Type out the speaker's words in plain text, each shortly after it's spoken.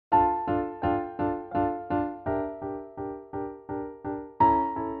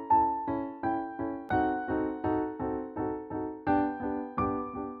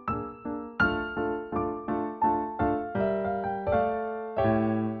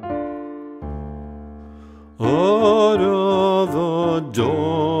Arafa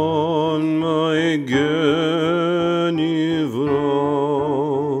Don, my gynifrod,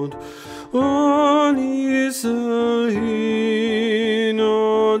 on is a hin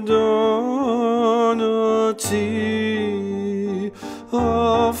o dan a ti,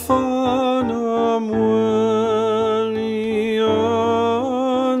 a fan am weli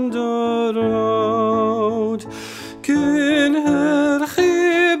under out, gyn her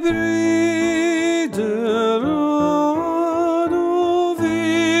chibrider an o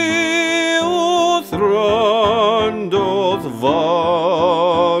fi o thrandodd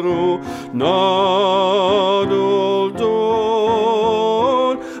farw nadol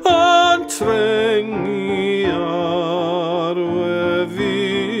don an trengi ar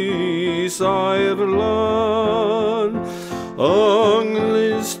wefis Ireland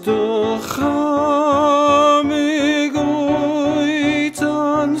anglist y chamig oed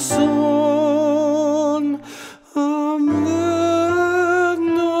an son am ddyn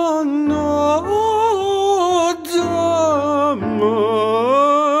o'n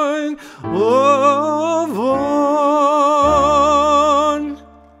damwain afon.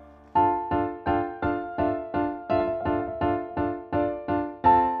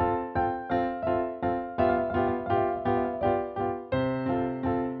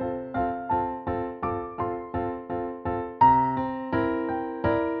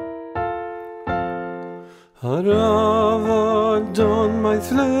 Arafa Don, mae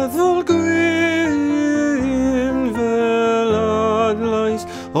thleddol gwyn fel adlais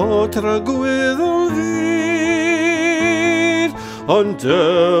o tragweddol fyr, ond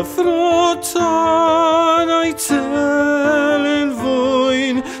dyffro tan a'i telyn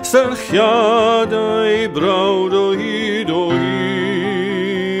fwyn, serchiadau brawd o hyd,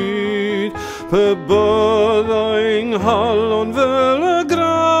 pe byddai'n halon fel y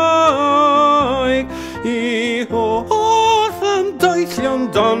graig, I hodd yn deillion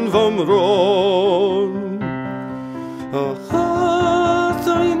dan fy mron. A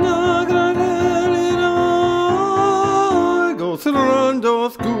chadau'n agra'r helyr ag o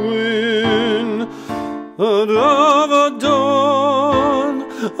thrandodd gwyn. Arafa Don,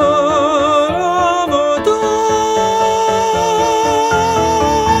 Arafa Don.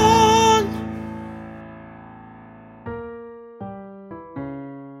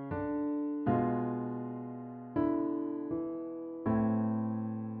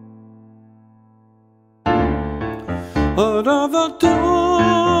 Arafa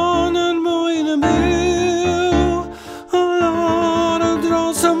Don yn mwyn y byw, a ar y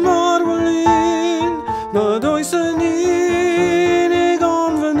dros y marwylin, nad oes yn unig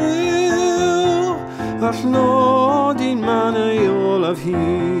ond fy niw, all nod i'n man ei olaf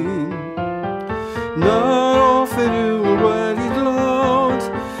hun.